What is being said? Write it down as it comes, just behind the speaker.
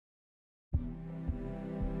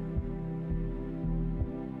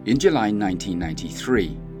In July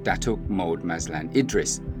 1993, Datuk Mohd Mazlan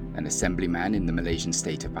Idris, an assemblyman in the Malaysian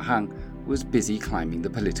state of Pahang, was busy climbing the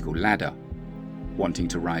political ladder. Wanting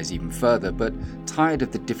to rise even further, but tired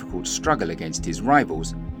of the difficult struggle against his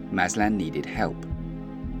rivals, Mazlan needed help.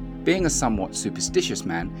 Being a somewhat superstitious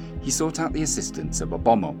man, he sought out the assistance of a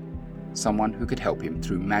bomoh, someone who could help him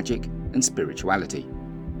through magic and spirituality.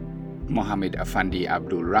 Muhammad Afandi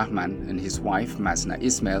Abdul Rahman and his wife Mazna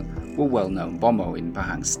Ismail were well-known bomoh in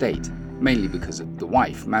Pahang state, mainly because of the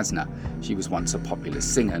wife, Mazna. She was once a popular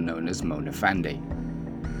singer known as Mona Fandey.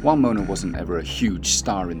 While Mona wasn't ever a huge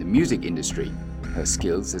star in the music industry, her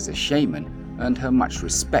skills as a shaman earned her much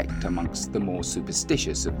respect amongst the more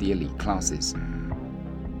superstitious of the elite classes.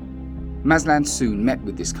 Mazlan soon met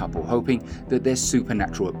with this couple, hoping that their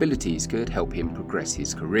supernatural abilities could help him progress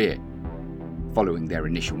his career. Following their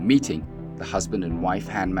initial meeting, the husband and wife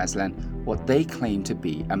hand Mazlan what they claim to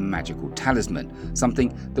be a magical talisman,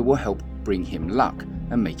 something that will help bring him luck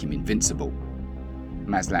and make him invincible.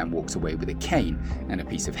 Mazlan walks away with a cane and a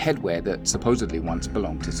piece of headwear that supposedly once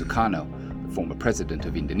belonged to Sukarno, the former president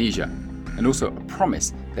of Indonesia, and also a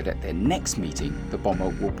promise that at their next meeting, the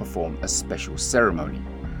bomoh will perform a special ceremony,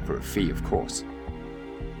 for a fee of course.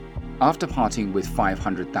 After parting with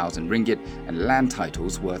 500,000 ringgit and land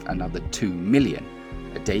titles worth another 2 million,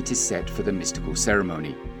 a date is set for the mystical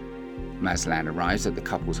ceremony. Mazlan arrives at the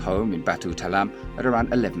couple's home in Batu Talam at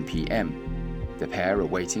around 11 p.m. The pair are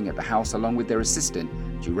waiting at the house along with their assistant,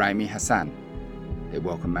 Juraimi Hassan. They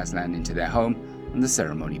welcome Mazlan into their home and the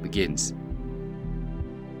ceremony begins.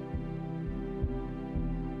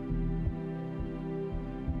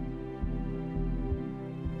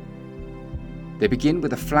 They begin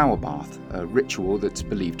with a flower bath, a ritual that's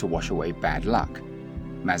believed to wash away bad luck.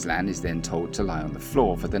 Mazlan is then told to lie on the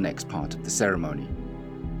floor for the next part of the ceremony.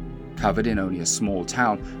 Covered in only a small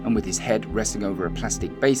towel and with his head resting over a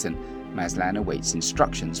plastic basin, Mazlan awaits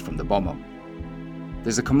instructions from the bomoh.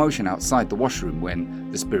 There's a commotion outside the washroom when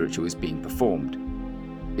the spiritual is being performed.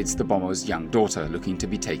 It's the bomoh's young daughter looking to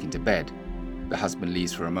be taken to bed. The husband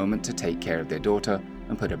leaves for a moment to take care of their daughter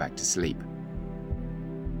and put her back to sleep.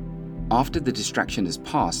 After the distraction has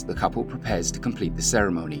passed, the couple prepares to complete the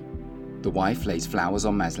ceremony. The wife lays flowers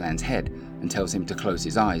on Mazlan's head and tells him to close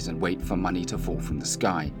his eyes and wait for money to fall from the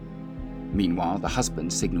sky. Meanwhile, the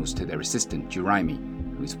husband signals to their assistant,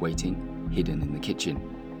 Juraimi, who is waiting, hidden in the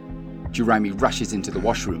kitchen. Juraimi rushes into the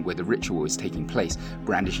washroom where the ritual is taking place,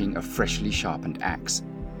 brandishing a freshly sharpened axe.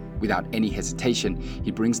 Without any hesitation,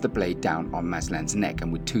 he brings the blade down on Mazlan's neck,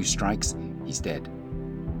 and with 2 strikes, he's dead.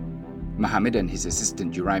 Muhammad and his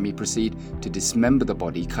assistant Juraimi proceed to dismember the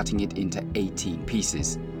body, cutting it into 18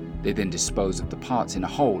 pieces. They then dispose of the parts in a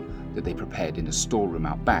hole that they prepared in a storeroom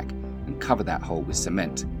out back and cover that hole with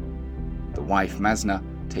cement. The wife, Mazna,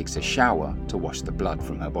 takes a shower to wash the blood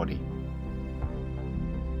from her body.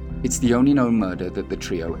 It's the only known murder that the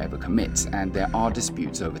trio ever commits, and there are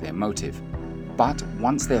disputes over their motive. But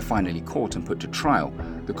once they're finally caught and put to trial,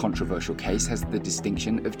 the controversial case has the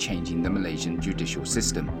distinction of changing the Malaysian judicial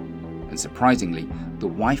system. And surprisingly, the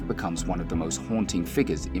wife becomes one of the most haunting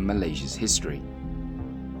figures in Malaysia's history.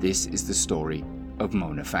 This is the story of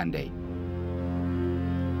Mona Fandey.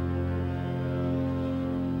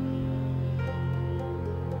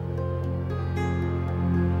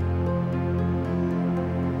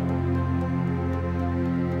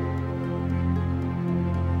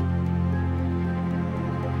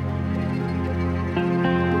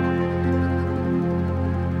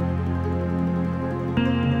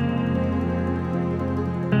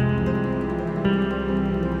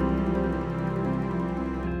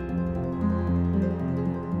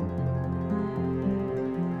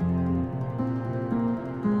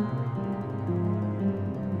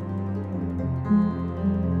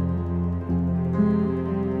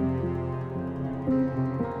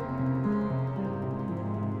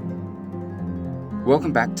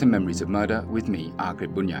 Welcome back to Memories of Murder with me,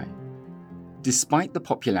 Aghrib Bunyai. Despite the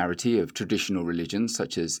popularity of traditional religions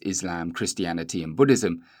such as Islam, Christianity and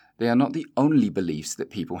Buddhism, they are not the only beliefs that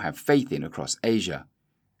people have faith in across Asia.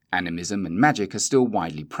 Animism and magic are still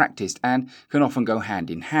widely practiced and can often go hand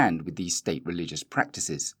in hand with these state religious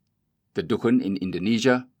practices. The Dukun in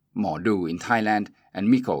Indonesia, Mordu in Thailand and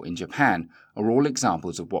Miko in Japan are all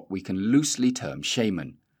examples of what we can loosely term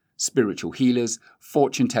shaman. Spiritual healers,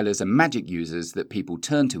 fortune tellers and magic users that people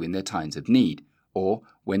turn to in their times of need, or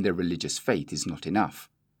when their religious faith is not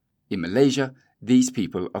enough. In Malaysia, these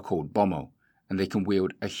people are called bomoh, and they can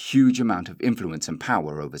wield a huge amount of influence and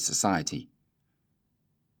power over society.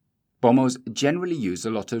 Bomohs generally use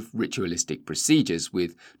a lot of ritualistic procedures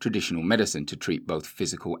with traditional medicine to treat both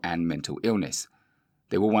physical and mental illness.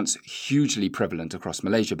 They were once hugely prevalent across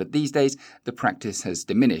Malaysia, but these days the practice has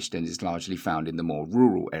diminished and is largely found in the more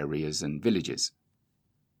rural areas and villages.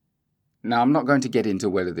 Now, I'm not going to get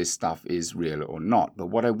into whether this stuff is real or not, but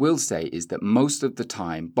what I will say is that most of the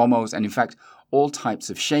time, bomos, and in fact all types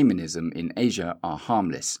of shamanism in Asia, are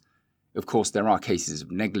harmless. Of course, there are cases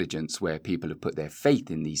of negligence where people have put their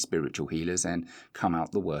faith in these spiritual healers and come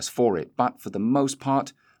out the worse for it, but for the most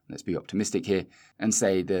part, let's be optimistic here and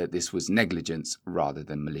say that this was negligence rather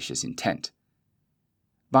than malicious intent.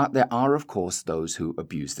 But there are, of course, those who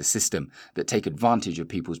abuse the system, that take advantage of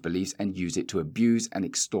people's beliefs and use it to abuse and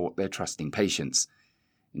extort their trusting patients.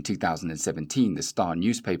 In 2017, the Star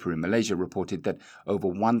newspaper in Malaysia reported that over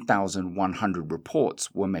 1,100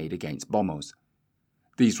 reports were made against bomos.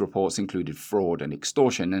 These reports included fraud and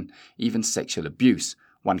extortion and even sexual abuse.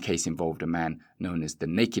 One case involved a man known as the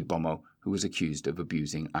Naked Bomo who was accused of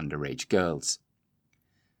abusing underage girls.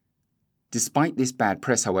 Despite this bad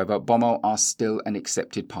press, however, bomo are still an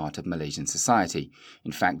accepted part of Malaysian society.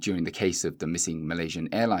 In fact, during the case of the missing Malaysian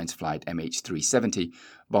Airlines flight MH370,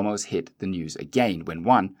 bomos hit the news again when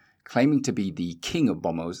one, claiming to be the king of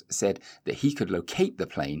bomos, said that he could locate the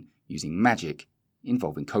plane using magic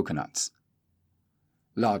involving coconuts.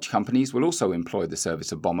 Large companies will also employ the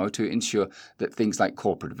service of bomo to ensure that things like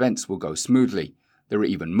corporate events will go smoothly. There are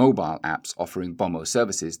even mobile apps offering bomo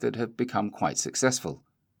services that have become quite successful.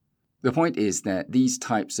 The point is that these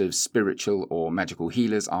types of spiritual or magical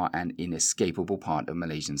healers are an inescapable part of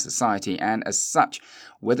Malaysian society, and as such,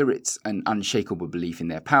 whether it's an unshakable belief in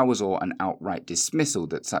their powers or an outright dismissal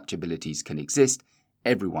that such abilities can exist,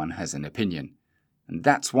 everyone has an opinion. And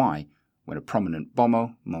that's why, when a prominent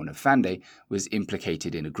bomo, Mona Fandey, was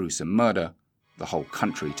implicated in a gruesome murder, the whole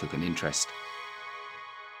country took an interest.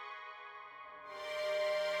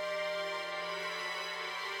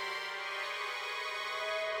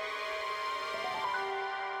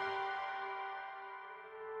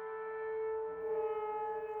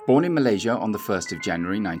 Born in Malaysia on the 1st of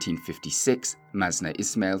January 1956, Masna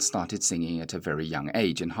Ismail started singing at a very young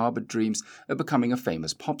age and harbored dreams of becoming a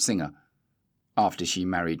famous pop singer. After she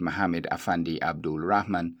married Mohammed Afandi Abdul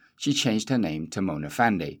Rahman, she changed her name to Mona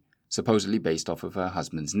Fandey, supposedly based off of her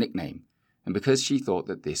husband's nickname, and because she thought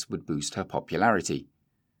that this would boost her popularity.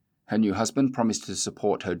 Her new husband promised to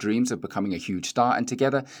support her dreams of becoming a huge star, and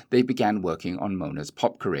together they began working on Mona's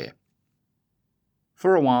pop career.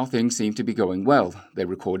 For a while, things seemed to be going well. They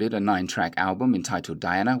recorded a 9-track album entitled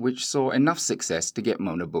Diana, which saw enough success to get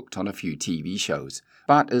Mona booked on a few TV shows.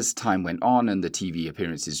 But as time went on and the TV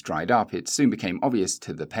appearances dried up, it soon became obvious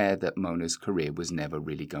to the pair that Mona's career was never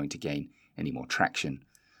really going to gain any more traction.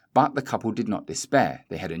 But the couple did not despair.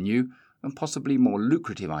 They had a new and possibly more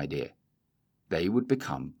lucrative idea. They would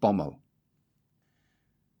become bomo.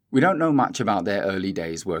 We don't know much about their early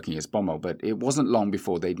days working as bomo, but it wasn't long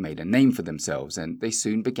before they'd made a name for themselves, and they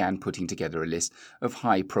soon began putting together a list of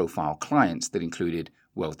high-profile clients that included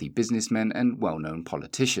wealthy businessmen and well-known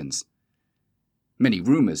politicians. Many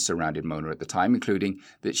rumours surrounded Mona at the time, including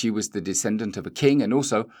that she was the descendant of a king and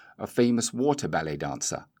also a famous water ballet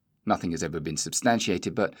dancer. Nothing has ever been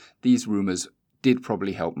substantiated, but these rumours did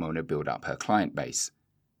probably help Mona build up her client base.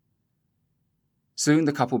 Soon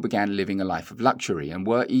the couple began living a life of luxury and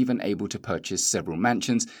were even able to purchase several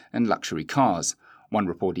mansions and luxury cars. One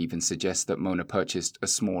report even suggests that Mona purchased a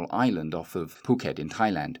small island off of Phuket in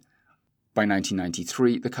Thailand. By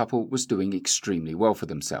 1993, the couple was doing extremely well for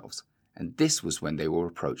themselves, and this was when they were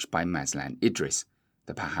approached by Mazlan Idris,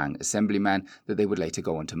 the Pahang assemblyman that they would later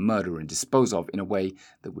go on to murder and dispose of in a way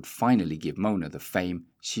that would finally give Mona the fame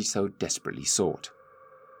she so desperately sought.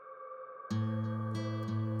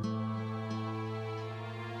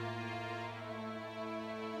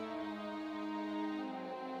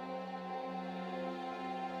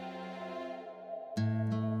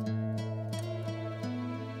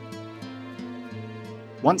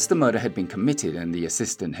 Once the murder had been committed and the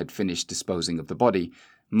assistant had finished disposing of the body,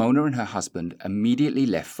 Mona and her husband immediately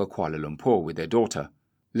left for Kuala Lumpur with their daughter.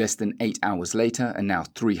 Less than 8 hours later, and now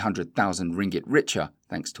 300,000 ringgit richer,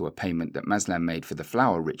 thanks to a payment that Maslan made for the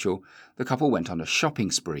flower ritual, the couple went on a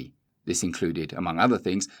shopping spree. This included, among other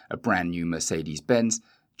things, a brand new Mercedes-Benz,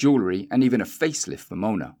 jewellery, and even a facelift for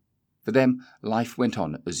Mona. For them, life went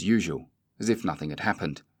on as usual, as if nothing had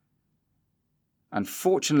happened.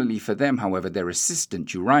 Unfortunately for them, however, their assistant,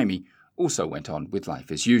 Juraimi, also went on with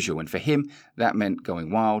life as usual, and for him, that meant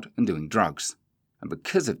going wild and doing drugs. And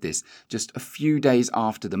because of this, just a few days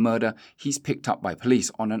after the murder, he's picked up by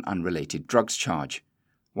police on an unrelated drugs charge.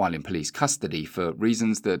 While in police custody, for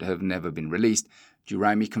reasons that have never been released,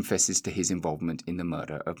 Juraimi confesses to his involvement in the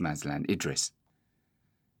murder of Mazlan Idris.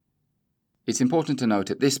 It's important to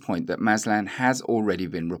note at this point that Mazlan has already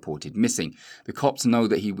been reported missing. The cops know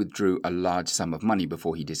that he withdrew a large sum of money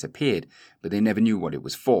before he disappeared, but they never knew what it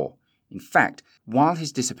was for. In fact, while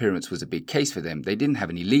his disappearance was a big case for them, they didn't have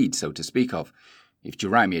any leads, so to speak of. If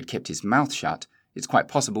Juraimi had kept his mouth shut, it's quite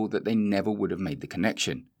possible that they never would have made the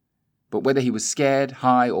connection. But whether he was scared,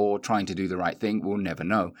 high, or trying to do the right thing, we'll never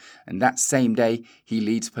know, and that same day, he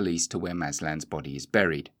leads police to where Mazlan's body is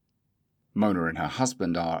buried. Mona and her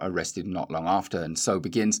husband are arrested not long after, and so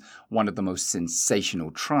begins one of the most sensational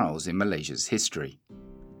trials in Malaysia's history.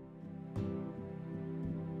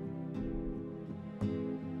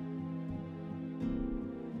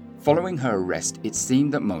 Following her arrest, it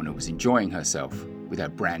seemed that Mona was enjoying herself. With her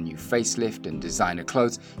brand new facelift and designer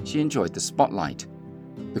clothes, she enjoyed the spotlight.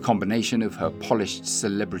 The combination of her polished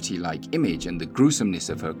celebrity-like image and the gruesomeness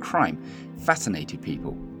of her crime fascinated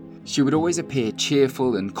people. She would always appear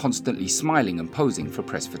cheerful and constantly smiling and posing for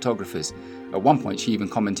press photographers. At one point she even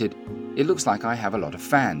commented, "It looks like I have a lot of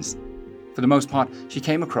fans." For the most part, she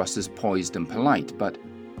came across as poised and polite, but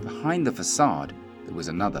behind the facade, there was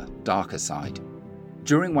another, darker side.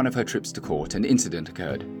 During one of her trips to court, an incident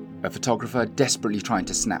occurred. A photographer, desperately trying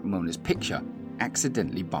to snap Mona's picture,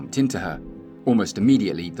 accidentally bumped into her. Almost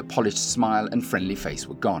immediately, the polished smile and friendly face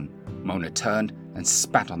were gone. Mona turned and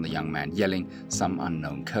spat on the young man, yelling some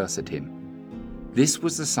unknown curse at him. This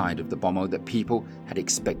was the side of the Bomoh that people had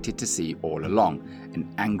expected to see all along,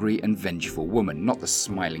 an angry and vengeful woman, not the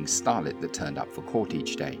smiling starlet that turned up for court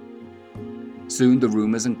each day. Soon the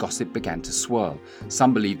rumours and gossip began to swirl.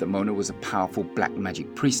 Some believed that Mona was a powerful black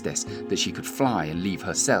magic priestess, that she could fly and leave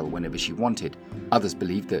her cell whenever she wanted. Others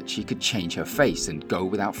believed that she could change her face and go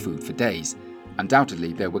without food for days.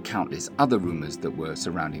 Undoubtedly, there were countless other rumours that were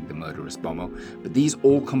surrounding the murderous Bomoh, but these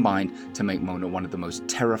all combined to make Mona one of the most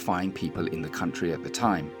terrifying people in the country at the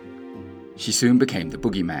time. She soon became the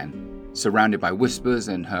boogeyman. Surrounded by whispers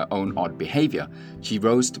and her own odd behaviour, she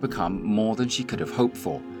rose to become more than she could have hoped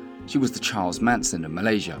for. She was the Charles Manson of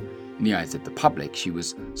Malaysia. In the eyes of the public, she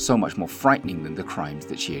was so much more frightening than the crimes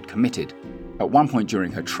that she had committed. At one point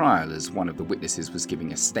during her trial, as one of the witnesses was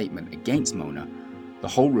giving a statement against Mona, the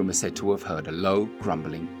whole room is said to have heard a low,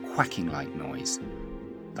 grumbling, quacking-like noise.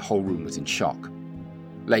 The whole room was in shock.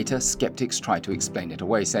 Later, skeptics tried to explain it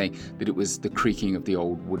away, saying that it was the creaking of the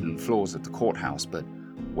old wooden floors of the courthouse, but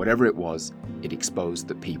whatever it was, it exposed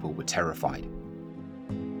that people were terrified.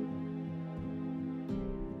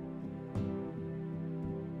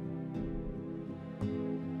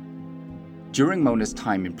 During Mona's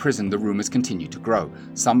time in prison, the rumours continued to grow.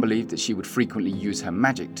 Some believed that she would frequently use her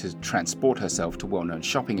magic to transport herself to well-known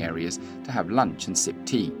shopping areas to have lunch and sip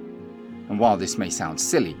tea. And while this may sound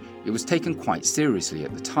silly, it was taken quite seriously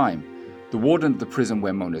at the time. The warden of the prison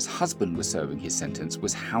where Mona's husband was serving his sentence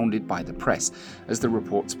was hounded by the press. As the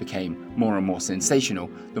reports became more and more sensational,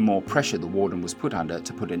 the more pressure the warden was put under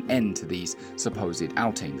to put an end to these supposed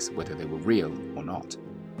outings, whether they were real or not.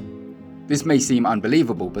 This may seem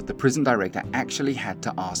unbelievable, but the prison director actually had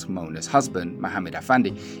to ask Mona's husband, Mohammed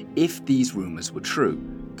Afandi, if these rumours were true.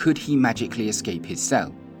 Could he magically escape his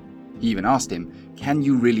cell? He even asked him, "Can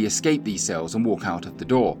you really escape these cells and walk out of the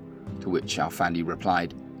door?" To which Afandi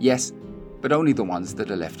replied, "Yes, but only the ones that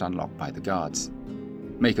are left unlocked by the guards."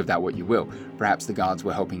 Make of that what you will. Perhaps the guards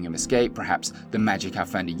were helping him escape, perhaps the magic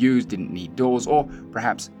Afandi used didn't need doors, or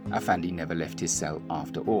perhaps Afandi never left his cell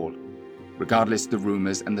after all. Regardless, the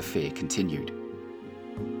rumours and the fear continued.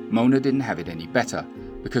 Mona didn't have it any better.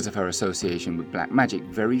 Because of her association with black magic,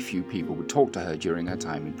 very few people would talk to her during her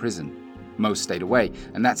time in prison. Most stayed away,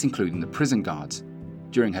 and that's including the prison guards.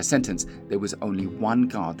 During her sentence, there was only one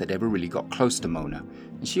guard that ever really got close to Mona,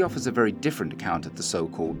 and she offers a very different account of the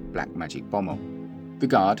so-called black magic Bomoh. The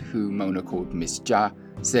guard, who Mona called Miss Jah,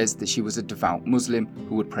 says that she was a devout Muslim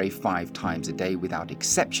who would pray 5 times a day without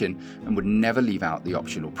exception and would never leave out the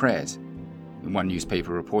optional prayers. In one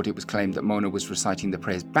newspaper report, it was claimed that Mona was reciting the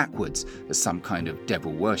prayers backwards as some kind of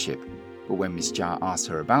devil worship. But when Miss Jah asked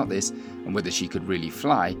her about this and whether she could really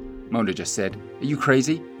fly, Mona just said, "Are you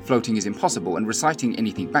crazy? Floating is impossible, and reciting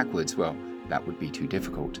anything backwards, well, that would be too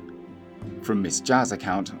difficult." From Miss Jah's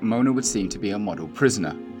account, Mona would seem to be a model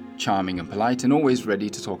prisoner, charming and polite and always ready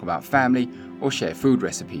to talk about family or share food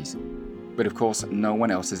recipes. But of course, no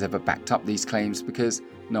one else has ever backed up these claims because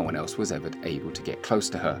no one else was ever able to get close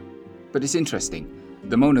to her. But it's interesting,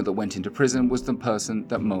 the Mona that went into prison was the person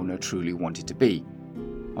that Mona truly wanted to be.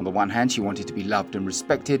 On the one hand, she wanted to be loved and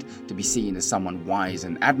respected, to be seen as someone wise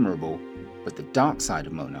and admirable, but the dark side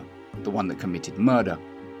of Mona, the one that committed murder,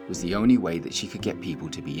 was the only way that she could get people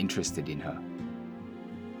to be interested in her.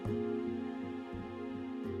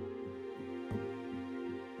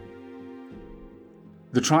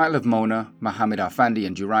 The trial of Mona, Mohammed Afandi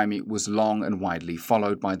and Juraimi was long and widely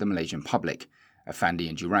followed by the Malaysian public. Afandi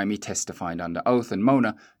and Juraimi testified under oath and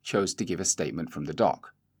Mona chose to give a statement from the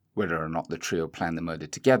dock. Whether or not the trio planned the murder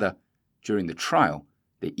together, during the trial,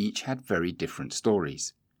 they each had very different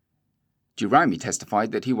stories. Juraimi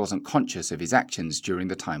testified that he wasn't conscious of his actions during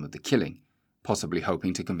the time of the killing, possibly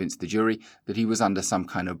hoping to convince the jury that he was under some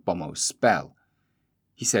kind of Bomo spell.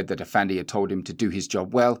 He said that Afandi had told him to do his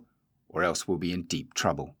job well, or else we'll be in deep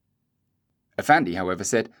trouble. Afandi, however,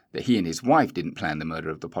 said that he and his wife didn't plan the murder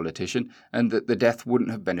of the politician and that the death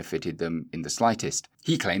wouldn't have benefited them in the slightest.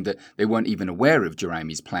 He claimed that they weren't even aware of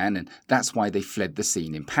Juraimi's plan and that's why they fled the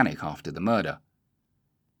scene in panic after the murder.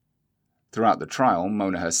 Throughout the trial,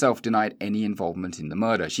 Mona herself denied any involvement in the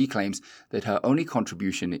murder. She claims that her only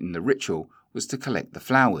contribution in the ritual was to collect the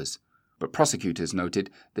flowers, but prosecutors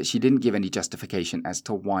noted that she didn't give any justification as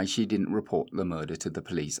to why she didn't report the murder to the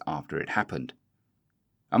police after it happened.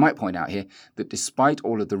 I might point out here that despite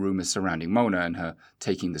all of the rumours surrounding Mona and her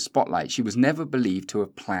taking the spotlight, she was never believed to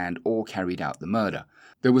have planned or carried out the murder.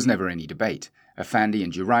 There was never any debate. Afandi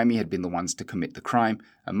and Juraimi had been the ones to commit the crime,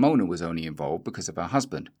 and Mona was only involved because of her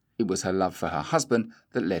husband. It was her love for her husband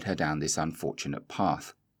that led her down this unfortunate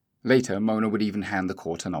path. Later, Mona would even hand the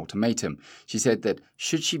court an ultimatum. She said that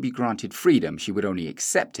should she be granted freedom, she would only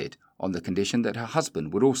accept it on the condition that her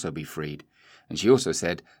husband would also be freed. And she also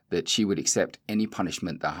said that she would accept any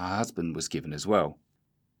punishment that her husband was given as well.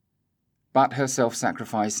 But her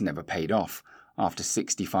self-sacrifice never paid off. After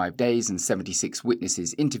 65 days and 76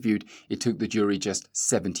 witnesses interviewed, it took the jury just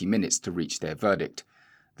 70 minutes to reach their verdict.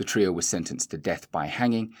 The trio was sentenced to death by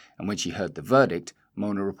hanging, and when she heard the verdict,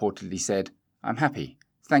 Mona reportedly said, "I'm happy.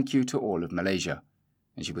 Thank you to all of Malaysia."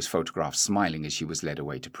 And she was photographed smiling as she was led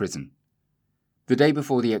away to prison. The day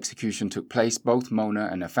before the execution took place, both Mona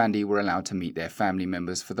and Afandi were allowed to meet their family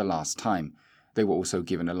members for the last time. They were also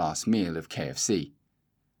given a last meal of KFC.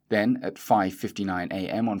 Then, at 5:59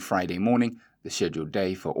 a.m. on Friday morning, the scheduled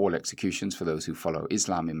day for all executions for those who follow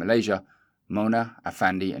Islam in Malaysia, Mona,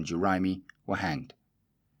 Afandi and Juraimi were hanged.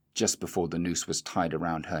 Just before the noose was tied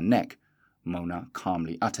around her neck, Mona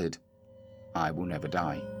calmly uttered, "I will never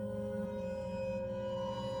die."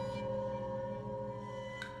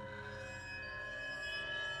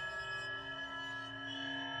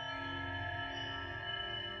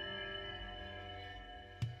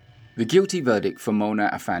 The guilty verdict for Mona,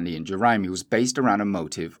 Afandi and Juraimi was based around a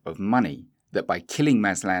motive of money, that by killing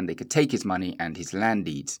Mazlan they could take his money and his land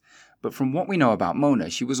deeds. But from what we know about Mona,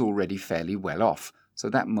 she was already fairly well off, so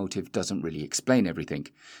that motive doesn't really explain everything.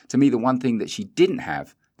 To me, the one thing that she didn't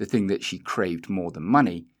have, the thing that she craved more than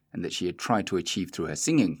money, and that she had tried to achieve through her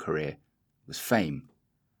singing career, was fame.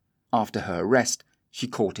 After her arrest, she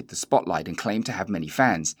courted the spotlight and claimed to have many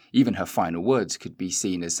fans. Even her final words could be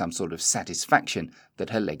seen as some sort of satisfaction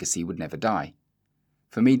that her legacy would never die.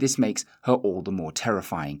 For me, this makes her all the more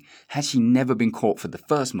terrifying. Had she never been caught for the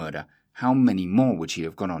first murder, how many more would she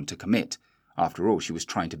have gone on to commit? After all, she was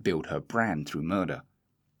trying to build her brand through murder.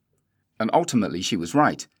 And ultimately, she was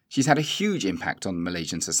right. She's had a huge impact on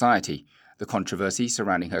Malaysian society. The controversy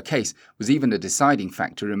surrounding her case was even a deciding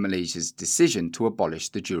factor in Malaysia's decision to abolish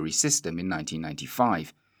the jury system in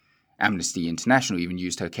 1995. Amnesty International even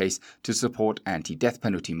used her case to support anti-death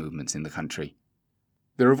penalty movements in the country.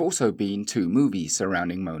 There have also been 2 movies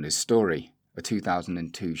surrounding Mona's story, a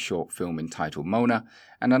 2002 short film entitled Mona,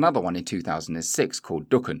 and another one in 2006 called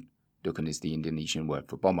Dukun. Dukun is the Indonesian word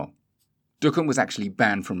for Bomo. Dukun was actually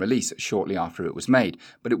banned from release shortly after it was made,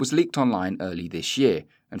 but it was leaked online early this year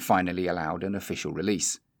and finally allowed an official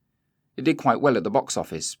release. It did quite well at the box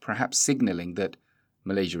office, perhaps signalling that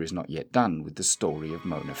Malaysia is not yet done with the story of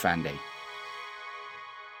Mona Afandi.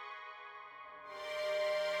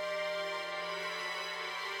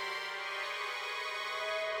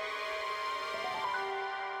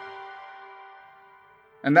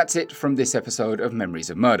 And that's it from this episode of Memories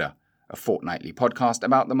of Murder, a fortnightly podcast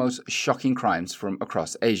about the most shocking crimes from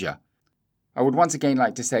across Asia. I would once again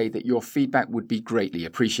like to say that your feedback would be greatly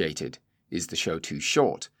appreciated. Is the show too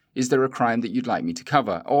short? Is there a crime that you'd like me to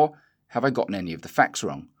cover? Or have I gotten any of the facts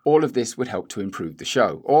wrong? All of this would help to improve the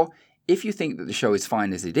show. Or if you think that the show is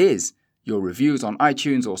fine as it is, your reviews on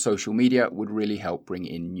iTunes or social media would really help bring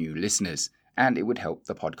in new listeners, and it would help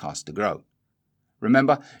the podcast to grow.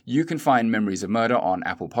 Remember, you can find Memories of Murder on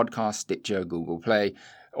Apple Podcasts, Stitcher, Google Play,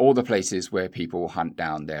 all the places where people hunt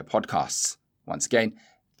down their podcasts. Once again,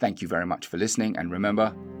 thank you very much for listening, and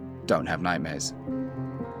remember, don't have nightmares.